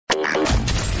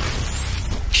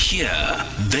Here,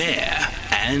 there,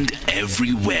 and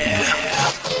everywhere.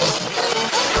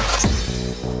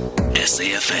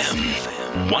 SAFM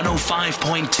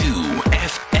 105.2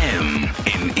 FM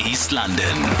in East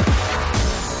London.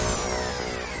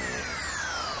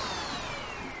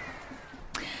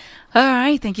 All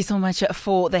right, thank you so much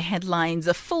for the headlines.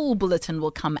 A full bulletin will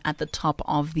come at the top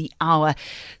of the hour.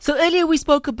 So earlier we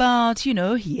spoke about,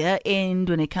 year end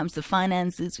when it comes to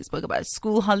finances. We spoke about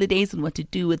school holidays and what to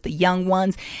do with the young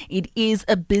ones. It is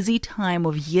a busy time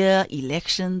of year.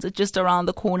 Elections are just around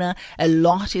the corner. A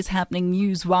lot is happening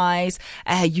news-wise.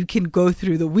 You can go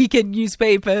through the weekend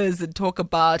newspapers and talk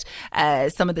about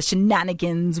some of the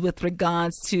shenanigans with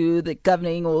regards to the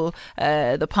governing or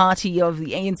the party of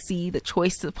the ANC, the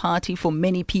choice of the party for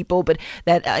many people, but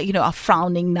that are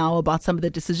frowning now about some of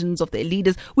the decisions of their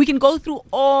leaders. We can go through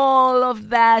all of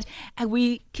that, and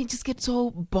we can just get so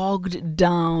bogged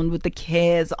down with the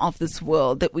cares of this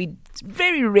world that we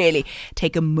very rarely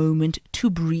take a moment to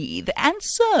breathe. And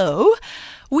so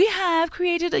we have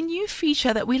created a new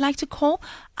feature that we like to call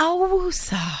our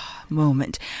Woosah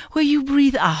moment, where you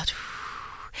breathe out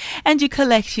and you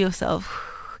collect yourself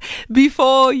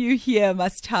before you hear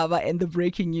Mastava and the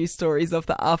breaking news stories of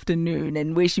the afternoon,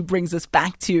 and where she brings us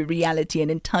back to reality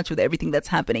and in touch with everything that's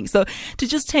happening. So to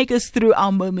just take us through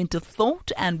our moment of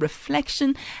thought and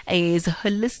reflection is a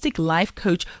holistic life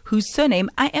coach whose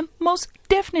surname I am most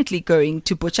definitely going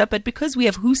to butcher, but because we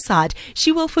have Husad,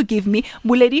 she will forgive me.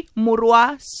 Boledi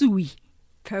Moroasui.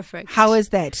 Perfect. How is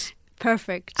that?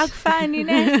 Perfect.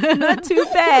 Not too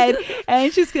bad.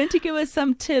 And she's going to give us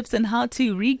some tips on how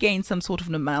to regain some sort of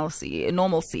normalcy,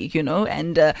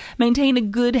 and maintain a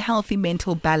good, healthy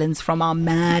mental balance from our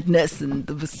madness and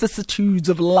the vicissitudes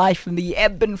of life and the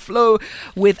ebb and flow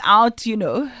without,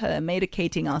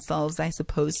 medicating ourselves, I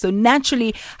suppose. So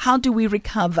naturally, how do we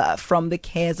recover from the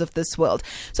cares of this world?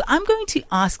 So I'm going to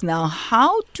ask now,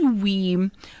 how do we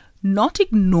not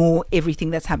ignore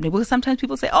everything that's happening? Because sometimes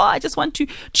people say, I just want to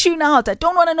tune out. I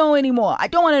don't want to know anymore.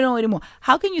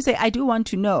 How can you say, I do want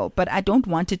to know, but I don't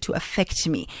want it to affect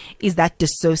me? Is that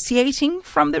dissociating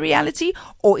from the reality?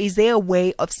 Or is there a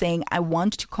way of saying, I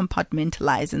want to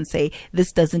compartmentalize and say,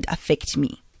 this doesn't affect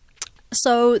me?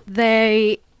 So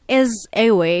there is a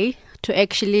way to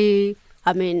actually,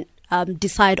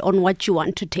 decide on what you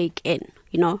want to take in,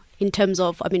 in terms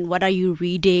of, what are you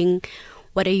reading?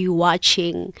 What are you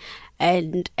watching?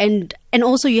 And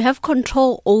also you have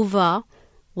control over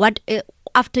what,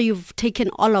 after you've taken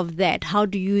all of that, how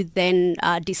do you then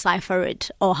decipher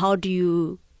it, or how do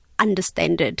you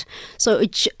understand it? So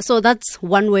that's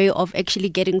one way of actually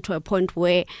getting to a point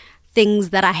where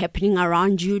things that are happening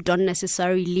around you don't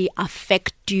necessarily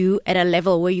affect you at a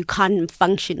level where you can't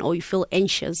function, or you feel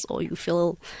anxious, or you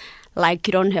feel like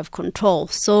you don't have control.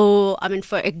 So,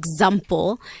 for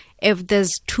example, if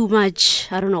there's too much,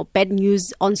 bad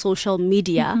news on social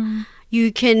media,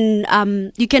 you can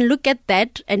look at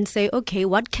that and say, okay,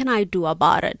 what can I do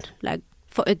about it? Like,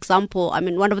 for example,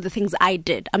 one of the things I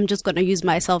did, I'm just going to use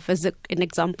myself as an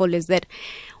example, is that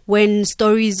when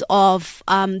stories of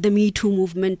the Me Too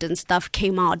movement and stuff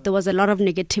came out, there was a lot of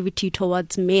negativity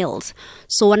towards males.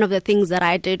 So one of the things that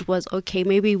I did was, okay,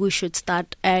 maybe we should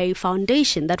start a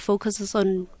foundation that focuses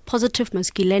on positive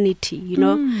masculinity,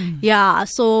 Yeah,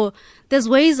 so there's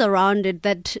ways around it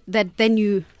that then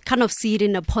you kind of see it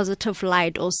in a positive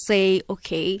light, or say,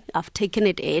 okay, I've taken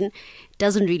it in. It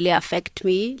doesn't really affect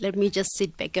me. Let me just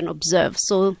sit back and observe.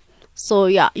 So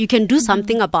yeah, you can do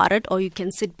something about it, or you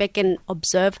can sit back and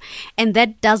observe. And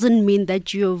that doesn't mean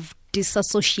that you've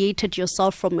disassociated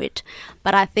yourself from it.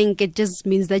 But I think it just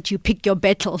means that you pick your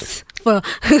battles. I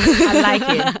like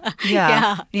it.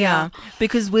 Yeah.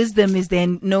 Because wisdom is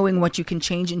then knowing what you can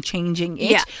change and changing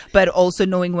it, but also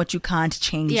knowing what you can't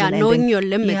change. Yeah, knowing your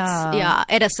limits. Yeah,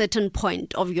 at a certain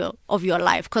point of your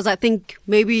life. Because I think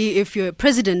maybe if you're a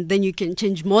president, then you can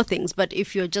change more things. But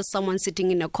if you're just someone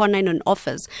sitting in a corner in an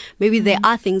office, maybe there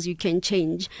are things you can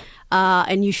change.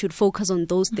 And you should focus on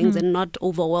those things and not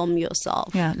overwhelm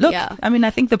yourself. Yeah. Look, I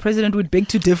think the president would beg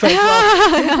to differ as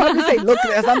well. He'd probably say, look,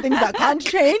 there are some things I can't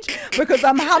change because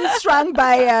I'm hamstrung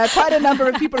by quite a number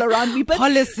of people around me. But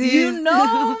policies.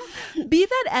 Be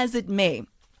that as it may,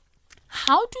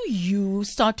 how do you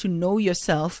start to know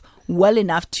yourself well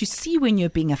enough to see when you're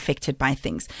being affected by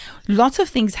things. Lots of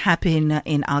things happen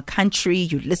in our country.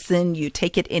 You listen, you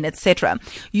take it in, etc.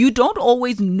 You don't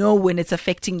always know when it's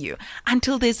affecting you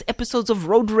until there's episodes of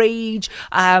road rage,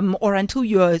 or until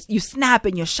you snap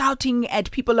and you're shouting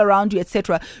at people around you,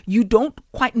 etc. You don't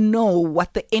quite know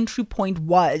what the entry point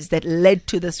was that led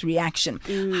to this reaction.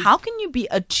 How can you be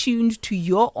attuned to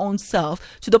your own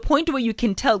self to the point where you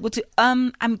can tell,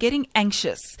 I'm getting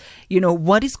anxious,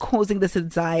 what is causing this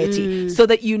anxiety, so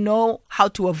that you know how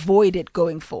to avoid it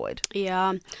going forward?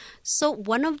 Yeah. So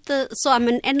I'm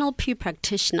an NLP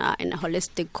practitioner and a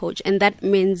holistic coach, and that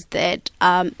means that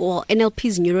NLP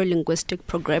is neuro-linguistic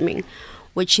programming,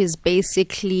 which is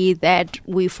basically that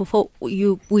we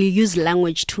use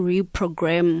language to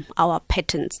reprogram our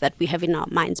patterns that we have in our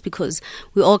minds, because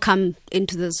we all come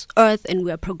into this earth and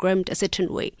we are programmed a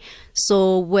certain way.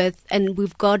 And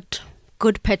we've got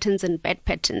good patterns and bad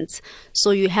patterns. So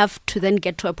you have to then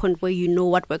get to a point where you know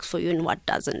what works for you and what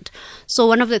doesn't. So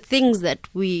one of the things that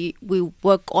we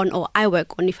work on, or I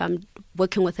work on if I'm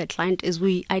working with a client, is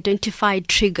we identify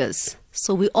triggers.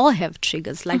 So we all have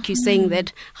triggers, like you're saying,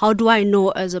 that how do I know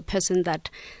as a person that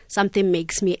something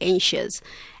makes me anxious?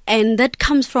 And that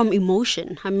comes from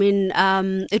emotion. I mean,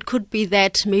 it could be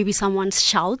that maybe someone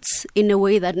shouts in a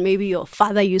way that maybe your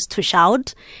father used to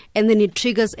shout, and then it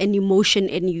triggers an emotion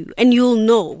in you. And you'll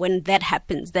know when that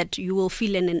happens that you will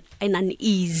feel an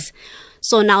unease.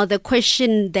 So now the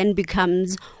question then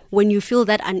becomes, when you feel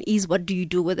that unease, what do you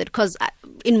do with it? Because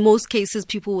in most cases,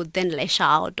 people would then lash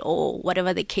out or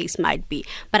whatever the case might be.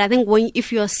 But I think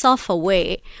if you're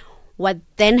self-aware, what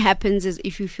then happens is,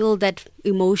 if you feel that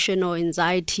emotion or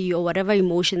anxiety or whatever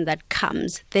emotion that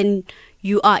comes, then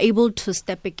you are able to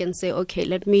step back and say, okay,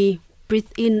 let me breathe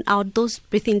in, out. Those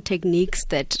breathing techniques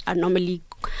that are normally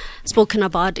spoken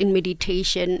about in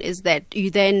meditation is that you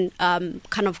then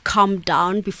kind of calm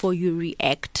down before you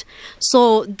react.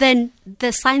 So then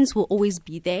the signs will always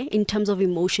be there in terms of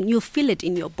emotion. You'll feel it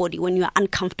in your body when you're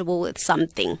uncomfortable with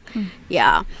something.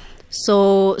 Yeah.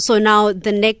 So now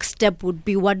the next step would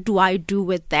be, what do I do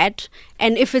with that?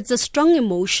 And if it's a strong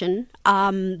emotion,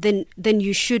 then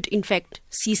you should in fact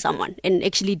see someone and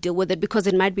actually deal with it, because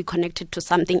it might be connected to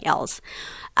something else.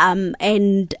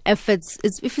 And if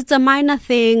it's a minor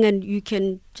thing and you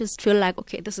can just feel like,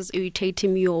 okay, this is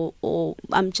irritating me, or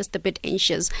I'm just a bit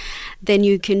anxious, then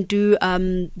you can do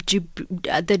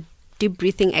the deep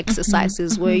breathing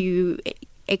exercises where you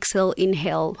exhale,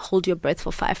 inhale, hold your breath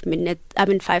for 5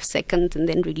 seconds, and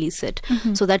then release it.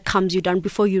 So that calms you down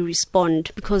before you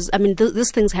respond. Because,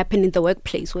 these things happen in the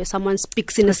workplace where someone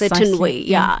speaks in a certain way.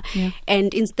 Yeah.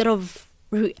 And instead of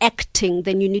reacting,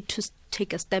 then you need to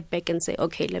take a step back and say,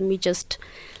 okay, let me just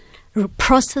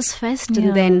process first,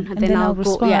 and then I'll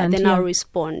respond. I'll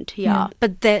respond.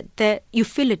 But you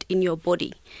feel it in your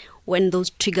body when those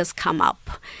triggers come up.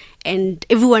 And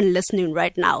everyone listening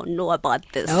right now know about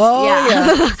this.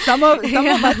 Some of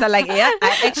us are like, I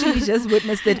actually just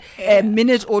witnessed it a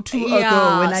minute or two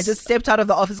ago when I just stepped out of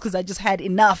the office because I just had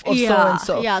enough of so and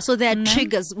so. Yeah, so there are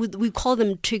triggers. We call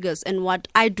them triggers. And what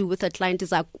I do with a client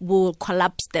is I will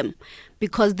collapse them,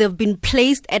 because they've been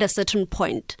placed at a certain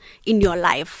point in your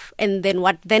life. And then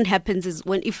what then happens is,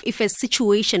 if a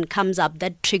situation comes up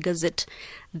that triggers it,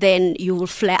 then you will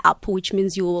flare up, which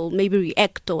means you will maybe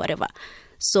react or whatever.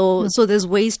 So there's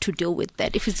ways to deal with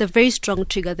that. If it's a very strong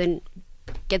trigger, then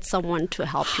get someone to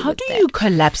help you with that. How do you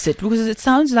collapse it? Because it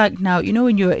sounds like now,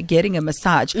 when you're getting a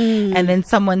massage and then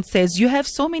someone says, you have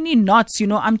so many knots,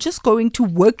 I'm just going to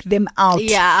work them out.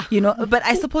 Yeah. But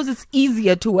I suppose it's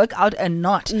easier to work out a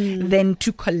knot than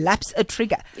to collapse a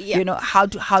trigger. Yeah. How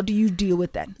do you deal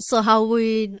with that? So how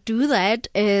we do that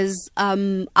is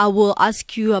I will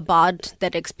ask you about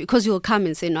that experience, because you'll come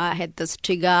and say, I had this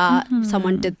trigger,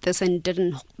 someone did this and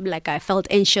didn't, like, I felt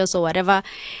anxious or whatever.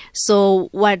 So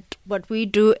what we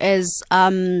do is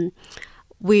I'll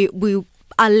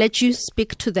let you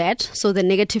speak to that, so the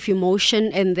negative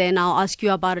emotion, and then I'll ask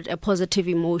you about a positive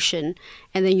emotion,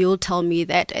 and then you'll tell me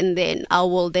that, and then I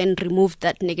will then remove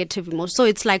that negative emotion. So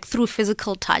it's like through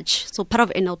physical touch. So part of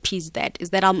NLP is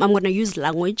that I'm going to use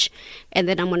language, and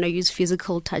then I'm going to use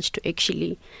physical touch to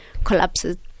actually collapse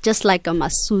it, just like a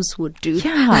masseuse would do.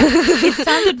 Yeah, it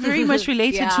sounded very much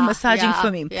related to massaging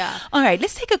for me. Yeah. All right,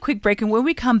 let's take a quick break, and when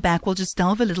we come back, we'll just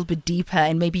delve a little bit deeper,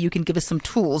 and maybe you can give us some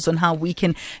tools on how we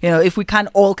can, if we can't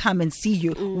all come and see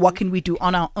you, what can we do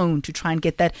on our own to try and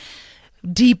get that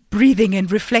deep breathing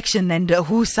and reflection and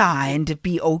husa and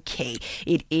be okay.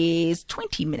 It is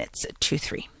 20 minutes to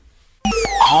 3.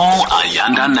 Call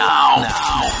Ayanda now.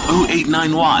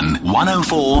 0891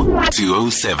 104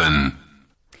 207.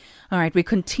 All right, we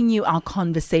continue our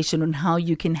conversation on how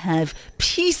you can have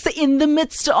peace in the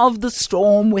midst of the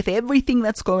storm with everything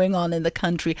that's going on in the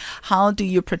country. How do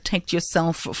you protect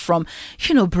yourself from,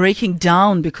 breaking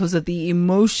down because of the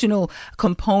emotional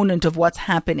component of what's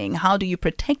happening? How do you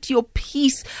protect your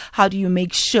peace? How do you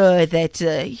make sure that,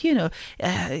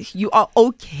 you are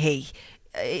okay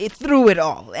through it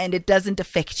all and it doesn't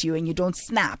affect you and you don't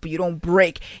snap, you don't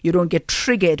break, you don't get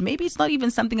triggered? Maybe it's not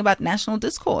even something about national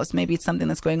discourse. Maybe it's something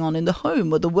that's going on in the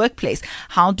home or the workplace.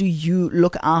 How do you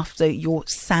look after your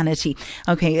sanity?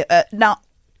 Okay, now,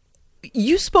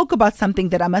 you spoke about something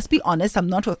that I must be honest, I'm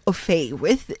not au fait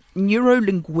with,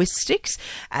 neurolinguistics.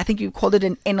 I think you called it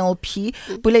an NLP.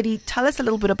 Boledi, tell us a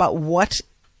little bit about what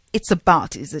it's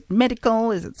about. Is it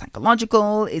medical? Is it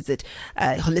psychological? Is it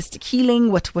holistic healing?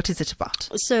 What is it about?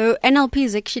 So NLP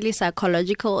is actually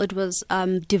psychological. It was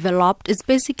developed. It's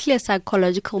basically a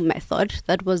psychological method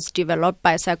that was developed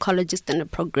by a psychologist and a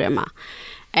programmer.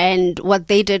 And what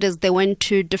they did is they went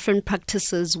to different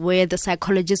practices where the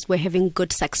psychologists were having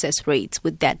good success rates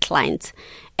with their clients.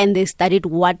 And they studied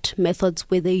what methods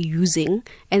were they using.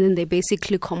 And then they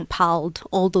basically compiled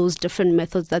all those different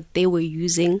methods that they were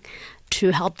using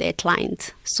to help their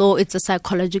clients. So it's a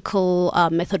psychological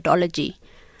methodology.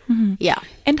 Mm-hmm. Yeah.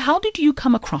 And how did you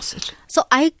come across it? So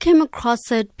I came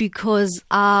across it because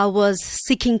I was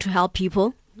seeking to help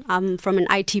people. I'm from an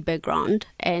IT background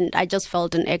and I just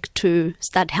felt an ache to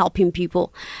start helping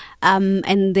people.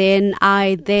 And then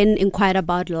I inquired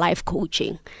about life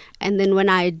coaching. And then when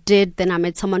I did, then I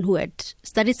met someone who had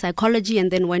studied psychology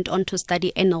and then went on to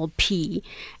study NLP.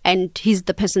 And he's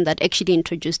the person that actually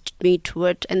introduced me to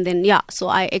it. And then, so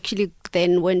I actually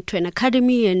then went to an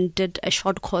academy and did a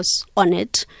short course on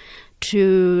it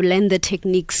to learn the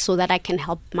techniques so that I can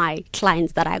help my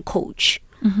clients that I coach.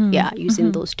 Mm-hmm.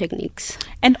 Using those techniques.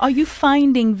 And are you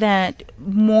finding that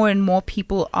more and more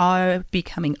people are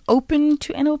becoming open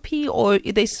to NLP, or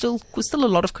there's still a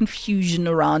lot of confusion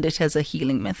around it as a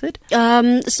healing method? So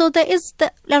a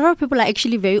lot of people are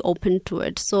actually very open to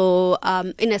it. So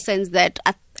in a sense that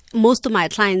most of my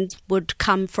clients would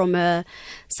come from a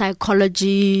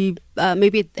psychology,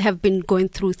 maybe have been going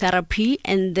through therapy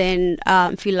and then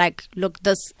feel like, look,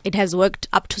 it has worked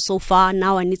up to so far.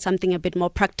 Now I need something a bit more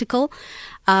practical.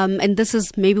 And this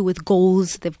is maybe with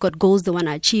goals. They've got goals they want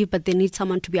to achieve, but they need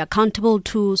someone to be accountable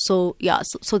to. So,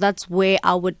 so that's where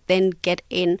I would then get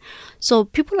in. So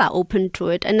people are open to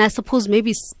it. And I suppose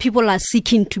maybe people are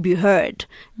seeking to be heard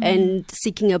and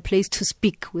seeking a place to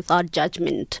speak without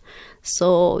judgment.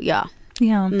 So, yeah.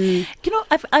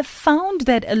 I've found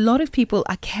that a lot of people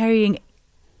are carrying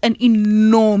an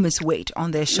enormous weight on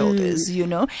their shoulders,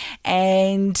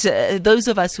 and those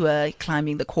of us who are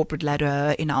climbing the corporate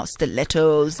ladder in our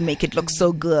stilettos make it look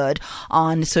so good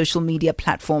on social media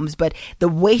platforms, but the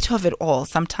weight of it all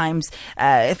sometimes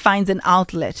finds an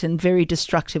outlet in very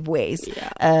destructive ways.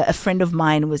 A friend of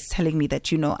mine was telling me that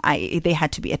they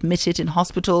had to be admitted in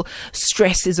hospital.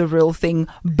 Stress is a real thing.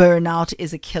 Burnout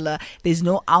is a killer. There's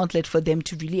no outlet for them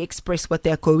to really express what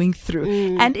they're going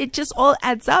through, and it just all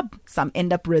adds up. Some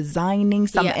end up resigning,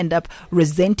 some end up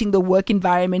resenting the work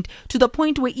environment, to the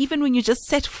point where even when you just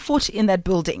set foot in that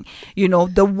building,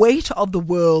 the weight of the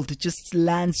world just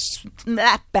lands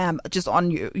just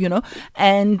on you,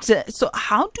 and so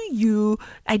how do you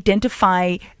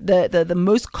identify the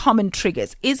most common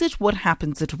triggers? Is it what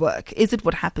happens at work? Is it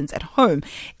what happens at home?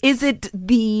 Is it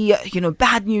the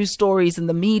bad news stories in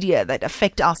the media that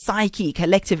affect our psyche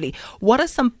collectively? What are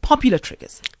some popular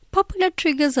triggers? Popular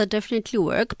triggers are definitely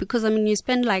work, because you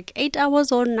spend like 8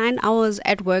 hours or 9 hours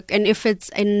at work, and if it's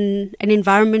in an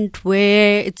environment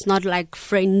where it's not like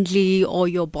friendly, or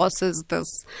your boss is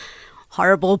this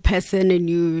horrible person and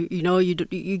you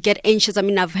get anxious.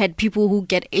 I've had people who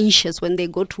get anxious when they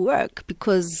go to work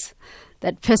because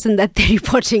that person that they're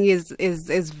reporting is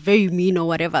very mean or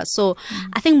whatever. So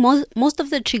I think most of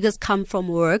the triggers come from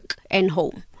work and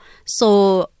home.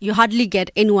 So you hardly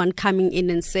get anyone coming in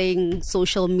and saying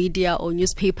social media or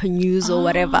newspaper news or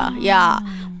whatever.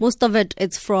 Most of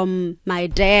it's from my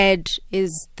dad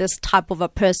is this type of a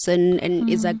person and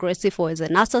is aggressive or is a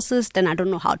narcissist, and I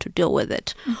don't know how to deal with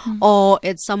it. Or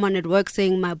it's someone at work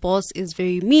saying my boss is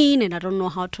very mean and I don't know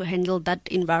how to handle that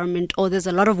environment, or there's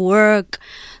a lot of work.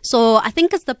 So I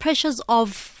think it's the pressures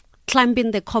of climbing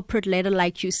the corporate ladder,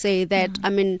 like you say, that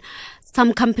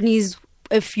some companies,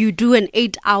 if you do an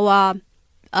 8 hour,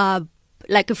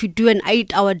 if you do an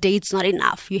 8 hour day, it's not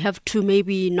enough. You have to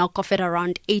maybe knock off at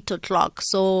around 8 o'clock.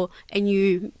 So,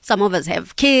 and some of us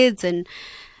have kids, and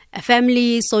a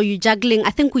family. So you're juggling. I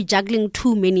think we're juggling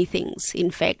too many things.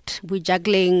 In fact, we're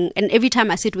juggling. And every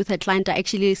time I sit with a client, I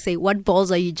actually say, what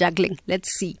balls are you juggling? Let's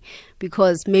see.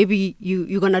 Because maybe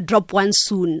you're going to drop one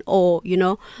soon, or,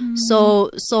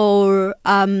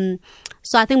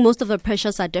 So I think most of the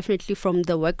pressures are definitely from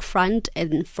the work front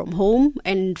and from home.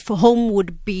 And for home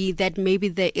would be that maybe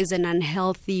there is an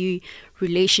unhealthy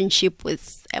relationship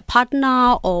with a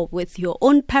partner or with your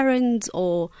own parents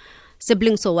or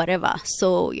siblings or whatever.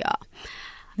 So, yeah.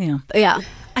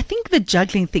 I think the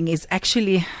juggling thing is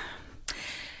actually,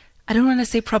 I don't want to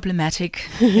say problematic.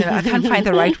 I can't find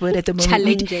the right word at the moment.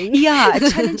 Challenging.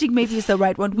 Challenging maybe is the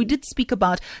right one. We did speak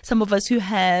about some of us who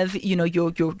have,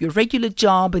 your regular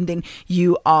job, and then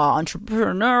you are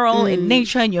entrepreneurial in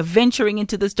nature, and you're venturing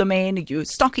into this domain, you're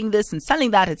stocking this and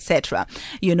selling that, etc.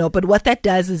 But what that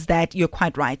does is that you're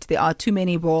quite right. There are too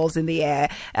many balls in the air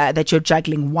that you're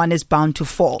juggling. One is bound to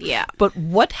fall. Yeah. But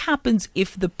what happens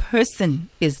if the person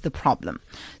is the problem?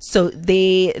 So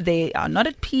they are not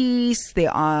at peace. They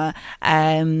are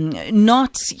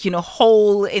not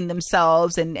whole in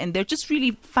themselves, and they're just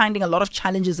really finding a lot of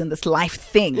challenges in this life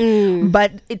thing,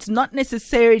 but it's not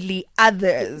necessarily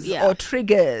others or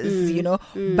triggers,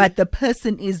 but the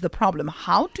person is the problem.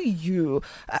 How do you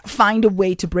find a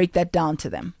way to break that down to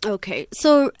them? Okay,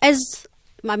 so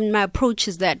my approach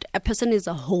is that a person is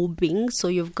a whole being, so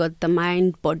you've got the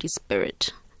mind, body,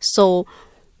 spirit. So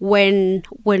when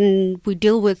we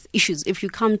deal with issues, if you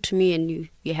come to me and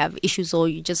you have issues, or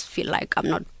you just feel like I'm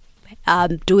not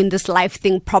doing this life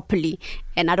thing properly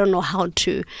and I don't know how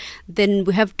to, then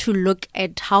we have to look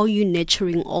at how you're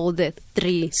nurturing all the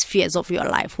three spheres of your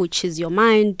life, which is your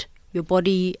mind, your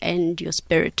body, and your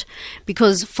spirit.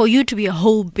 Because for you to be a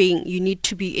whole being, you need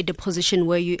to be in a position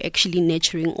where you're actually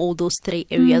nurturing all those three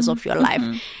areas of your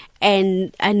life.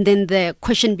 And then the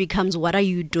question becomes, what are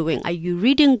you doing? Are you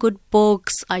reading good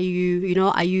books? Are you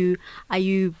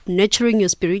nurturing your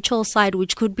spiritual side,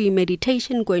 which could be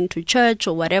meditation, going to church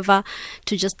or whatever,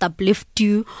 to just uplift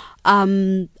you? Are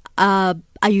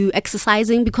you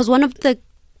exercising? Because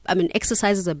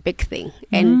exercise is a big thing,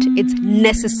 and it's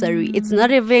necessary. It's not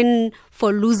even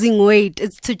for losing weight.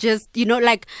 It's to just,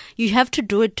 you have to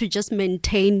do it to just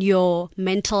maintain your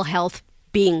mental health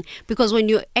being. Because when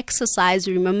you exercise,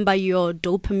 remember, your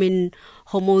dopamine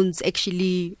hormones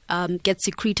actually get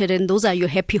secreted, and those are your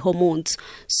happy hormones.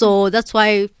 So that's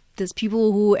why there's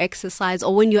people who exercise,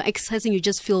 or when you're exercising, you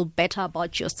just feel better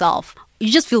about yourself.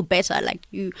 You just feel better, like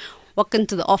you walk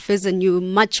into the office and you're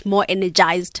much more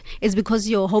energized. It's because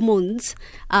your hormones,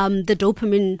 the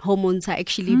dopamine hormones, are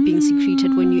actually being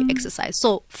secreted when you exercise.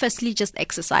 So firstly, just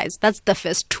exercise. That's the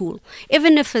first tool.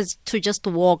 Even if it's to just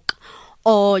walk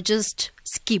or just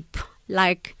skip,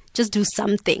 like just do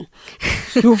something.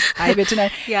 I bet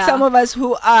tonight. Yeah. Some of us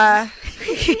who are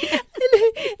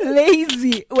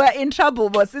lazy, we're in trouble,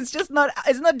 boss. It's not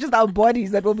just our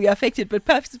bodies that will be affected, but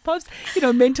perhaps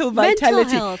mental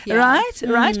vitality. Mental health, yeah.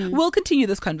 Right. We'll continue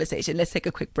this conversation. Let's take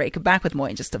a quick break. Back with more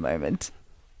in just a moment.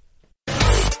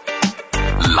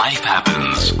 Life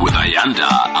happens with Ayanda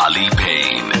Ali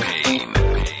Payne.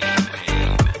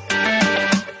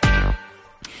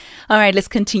 All right, let's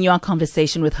continue our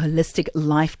conversation with holistic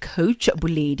life coach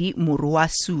Boledi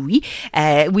Moroasui.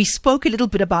 We spoke a little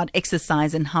bit about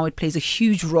exercise and how it plays a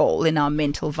huge role in our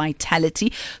mental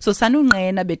vitality. So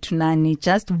sanungena betunani,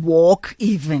 just walk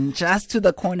even just to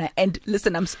the corner. And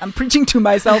listen, I'm preaching to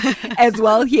myself as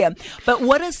well here. But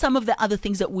what are some of the other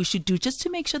things that we should do just to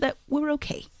make sure that we're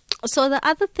okay? So the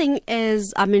other thing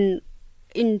is,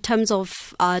 in terms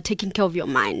of taking care of your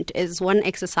mind, is one,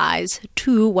 exercise.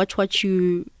 Two, watch what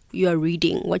you are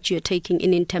reading, what you're taking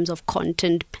in terms of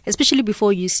content, especially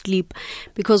before you sleep.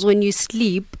 Because when you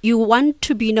sleep, you want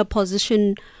to be in a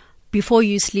position before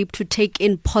you sleep to take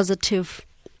in positive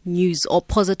news or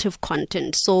positive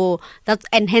content. So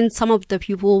and hence some of the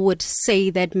people would say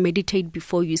that meditate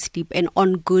before you sleep and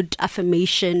on good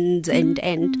affirmations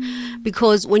and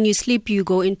because when you sleep, you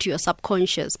go into your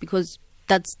subconscious, because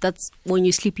that's when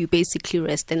you sleep, you basically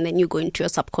rest, and then you go into your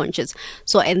subconscious.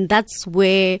 So, and that's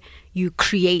where you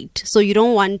create. So you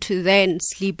don't want to then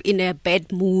sleep in a bad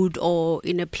mood or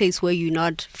in a place where you're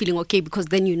not feeling okay, because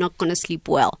then you're not going to sleep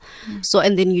well. So,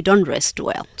 and then you don't rest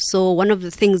well. So one of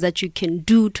the things that you can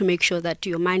do to make sure that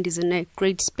your mind is in a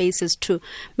great space is to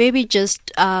maybe just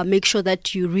make sure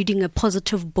that you're reading a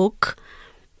positive book,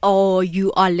 or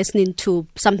you are listening to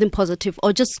something positive,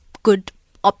 or just good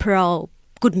opera,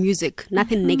 good music,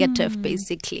 nothing negative,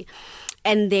 basically.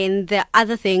 And then the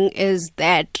other thing is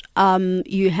that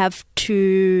you have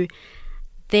to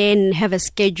then have a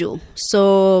schedule.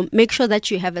 So make sure that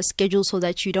you have a schedule so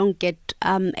that you don't get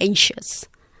anxious.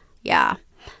 Yeah.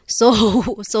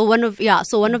 So one of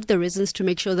the reasons to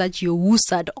make sure that you're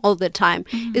woosad all the time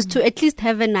is to at least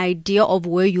have an idea of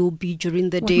where you'll be during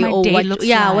the day, or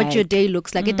what your day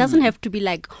looks like. It doesn't have to be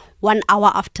like 1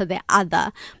 hour after the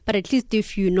other, but at least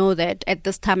if you know that at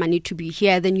this time I need to be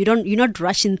here, then you're not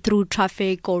rushing through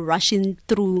traffic or rushing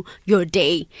through your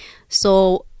day.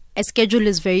 So a schedule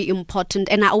is very important,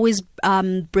 and I always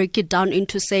break it down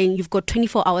into saying you've got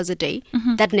 24 hours a day.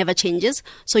 That never changes.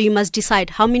 So you must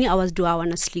decide, how many hours do I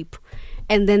want to sleep?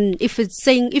 And then if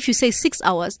you say 6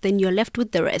 hours, then you're left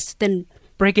with the rest. Then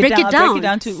break it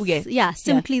down to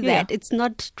simply that. It's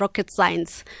not rocket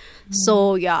science.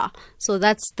 So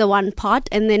that's the one part.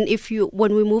 And then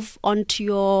when we move on to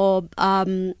your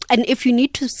and if you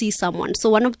need to see someone, so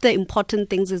one of the important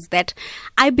things is that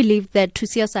I believe that to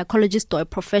see a psychologist or a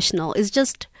professional is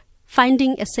just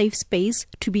finding a safe space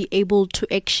to be able to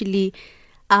actually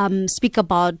speak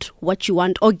about what you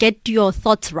want or get your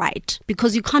thoughts right,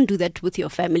 because you can't do that with your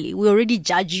family. We already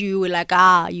judge you. We're like,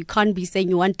 you can't be saying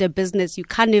you want a business. You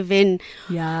can't even,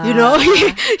 you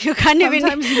can't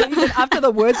Sometimes even after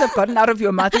the words have gotten out of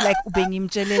your mouth, you're like,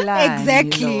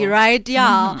 exactly, right?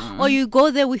 Yeah. Or you go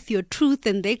there with your truth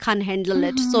and they can't handle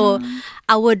it. So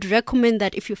I would recommend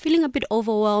that if you're feeling a bit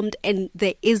overwhelmed and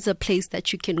there is a place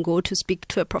that you can go to speak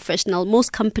to a professional.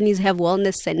 Most companies have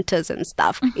wellness centers and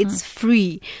stuff. It's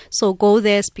free. So go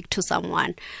there, speak to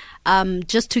someone,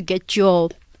 just to get your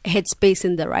headspace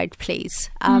in the right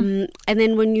place. And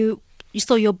then when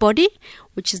so your body,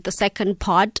 which is the second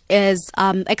part, is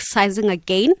exercising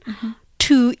again,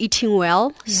 2, eating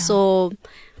well. Yeah. So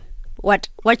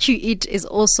what you eat is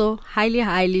also highly,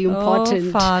 highly important.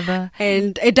 Oh, Father.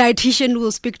 And a dietitian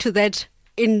will speak to that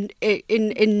in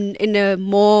a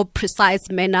more precise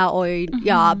manner,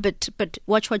 but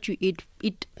watch what you eat.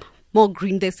 Eat more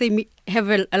green. They say have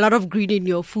a lot of green in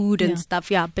your food and stuff.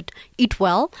 Yeah, but eat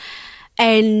well.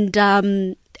 And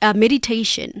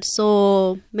meditation.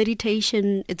 So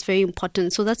meditation, it's very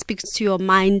important. So that speaks to your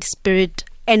mind, spirit,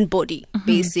 and body,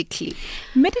 basically.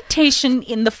 Meditation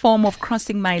in the form of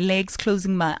crossing my legs,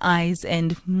 closing my eyes,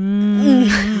 and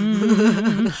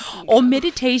or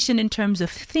meditation in terms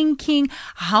of thinking.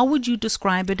 How would you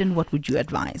describe it, and what would you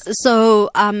advise? So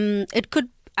it could,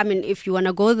 if you want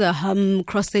to go the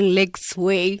crossing legs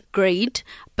way, great.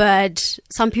 But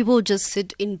some people just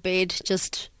sit in bed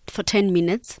just for 10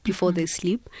 minutes before they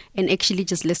sleep and actually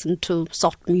just listen to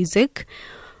soft music.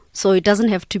 So it doesn't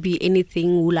have to be anything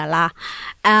ooh la la.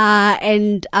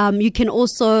 And you can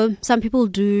also, some people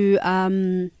do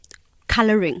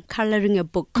coloring a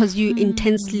book, because you're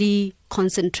intensely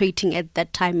concentrating at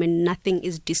that time and nothing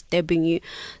is disturbing you.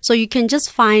 So you can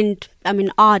just find,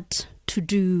 art to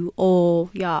do, or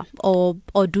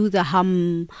do the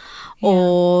hum,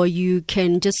 or you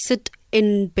can just sit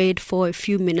in bed for a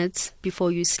few minutes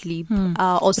before you sleep,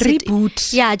 or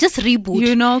reboot. Just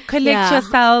reboot. Collect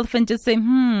yourself and just say,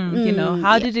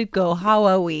 how did it go? How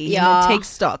are we? Take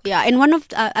stock. Yeah, and one of,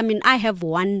 I have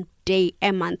one day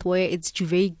a month where it's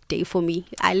Juve day for me.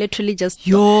 I literally just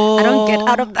I don't get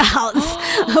out of the house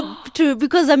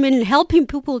because helping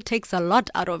people takes a lot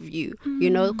out of you,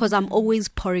 because I'm always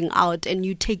pouring out, and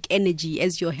you take energy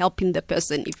as you're helping the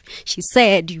person. If she's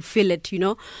sad, you feel it,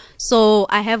 So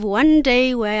I have one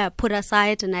day where I put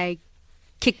aside and I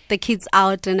kick the kids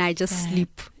out and I just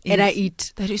sleep and I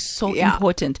eat. That is so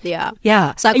important. Yeah.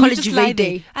 So I call it Juve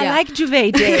Day. I like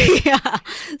Juve Day.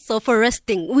 So for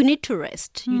resting, we need to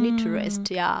rest. You need to rest.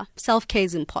 Yeah. Self-care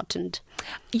is important.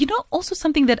 Also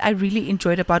something that I really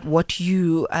enjoyed about what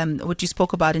you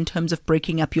spoke about in terms of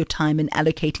breaking up your time and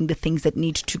allocating the things that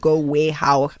need to go where,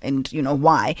 how, and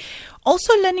why.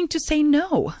 Also learning to say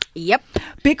no. Yep.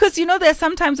 Because there are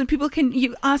sometimes when people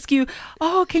ask you,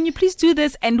 can you please do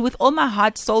this? And with all my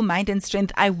heart, soul, mind, and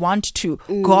strength, I want to.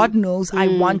 God knows I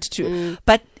want to.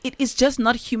 But it is just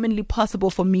not humanly possible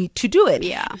for me to do it.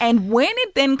 Yeah. And when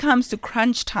it then comes to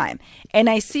crunch time and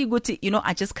I see,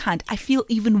 I just can't, I feel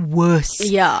even worse.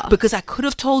 Yeah. Because I could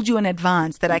have told you in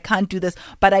advance that I can't do this,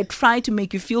 but I try to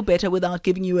make you feel better without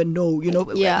giving you a no,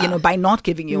 by not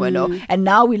giving you a no. And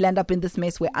now we'll end up in this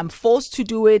mess where I'm forced to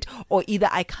do it, or either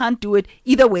I can't do it.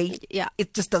 Either way,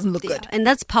 it just doesn't look good. And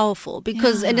that's powerful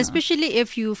because, and especially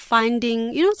if you're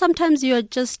finding, sometimes you're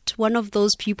just one of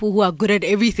those people who are good at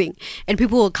everything and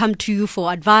people will come to you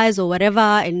for advice or whatever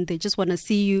and they just want to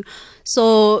see you.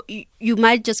 So you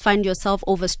might just find yourself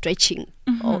overstretching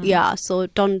Oh, yeah, so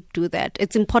don't do that.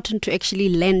 It's important to actually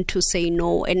learn to say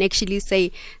no and actually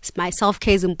say my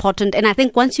self-care is important. And I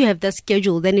think once you have the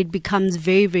schedule, then it becomes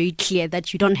very, very clear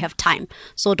that you don't have time.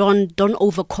 So don't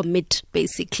overcommit,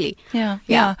 basically.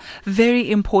 Yeah. Very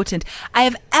important. I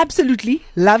have absolutely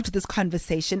loved this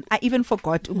conversation. I even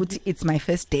forgot it's my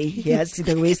first day here. See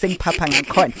the racing Papa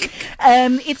Ngakon.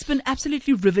 It's been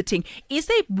absolutely riveting. Is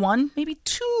there one, maybe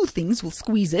two things, we'll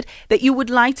squeeze it, that you would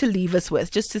like to leave us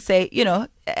with, just to say,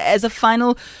 as a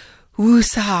final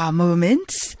woosah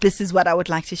moment, this is what I would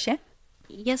like to share?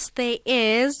 Yes, there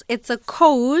is. It's a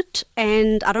quote,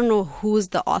 and I don't know who's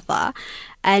the author.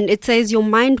 And it says, your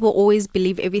mind will always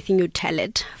believe everything you tell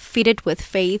it. Feed it with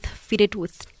faith, feed it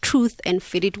with truth, and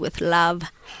feed it with love.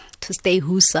 To stay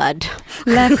hoosad.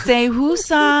 Let's say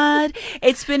hoosad.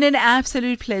 It's been an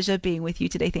absolute pleasure being with you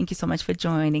today. Thank you so much for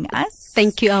joining us.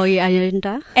 Thank you,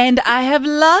 Ayanda. And I have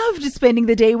loved spending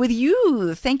the day with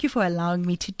you. Thank you for allowing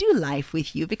me to do life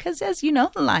with you, because as you know,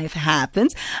 life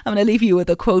happens. I'm going to leave you with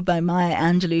a quote by Maya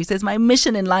Angelou, who says, my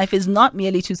mission in life is not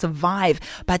merely to survive,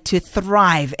 but to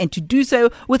thrive, and to do so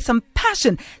with some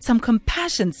passion, some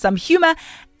compassion, some humor,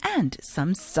 and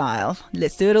some style.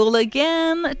 Let's do it all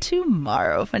again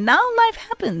tomorrow. For now, life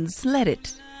happens. Let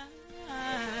it.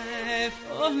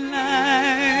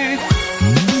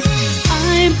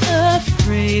 I'm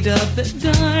afraid of the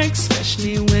dark,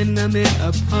 especially when I'm in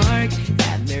a park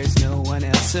and there's no one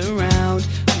else around.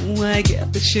 Ooh, I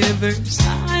get the shivers.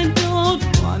 I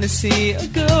don't want to see a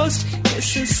ghost.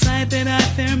 It's a sight that I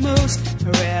fear most.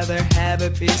 I'd rather have a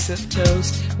piece of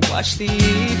toast. Watch the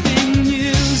evening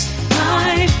news.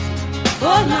 Life,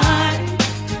 oh life,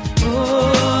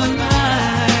 oh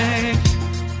life,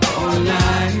 oh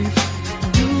life.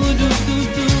 Do, do, do,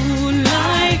 do.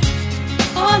 Life,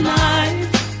 oh life,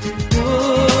 oh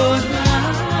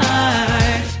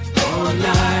life, oh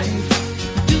life.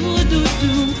 Do, do,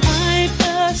 do. I'm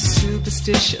a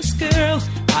superstitious girl.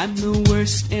 I'm the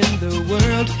worst in the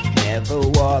world. Never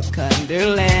walk under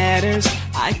ladders.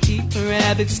 I keep a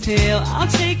rabbit's tail. I'll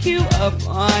take you up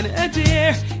on a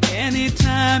dare.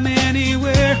 Anytime,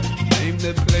 anywhere. Name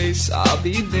the place, I'll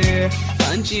be there.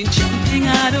 Bungee jumping,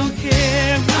 I don't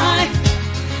care. Life,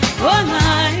 oh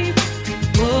life,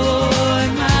 oh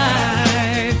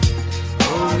life,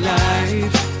 oh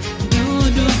life. Do,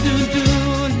 do, do, do.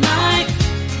 Life,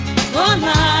 oh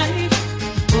life,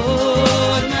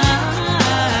 oh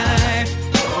life,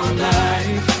 oh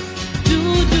life. Do,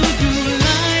 do, do.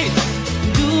 Life,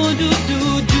 do, do, do,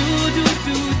 do, do,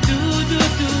 do, do, do,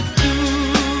 do, do.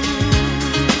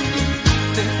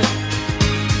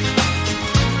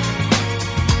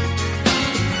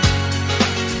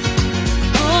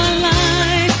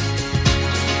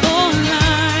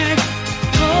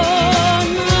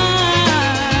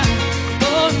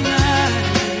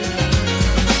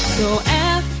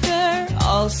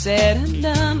 Said and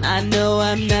done, I know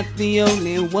I'm not the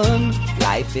only one.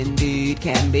 Life indeed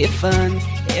can be fun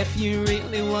if you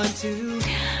really want to.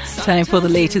 Time for the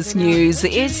latest news.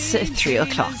 It's 3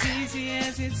 o'clock. Easy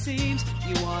as it seems,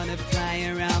 you want to fly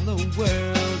around the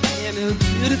world in a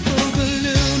beautiful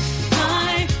balloon.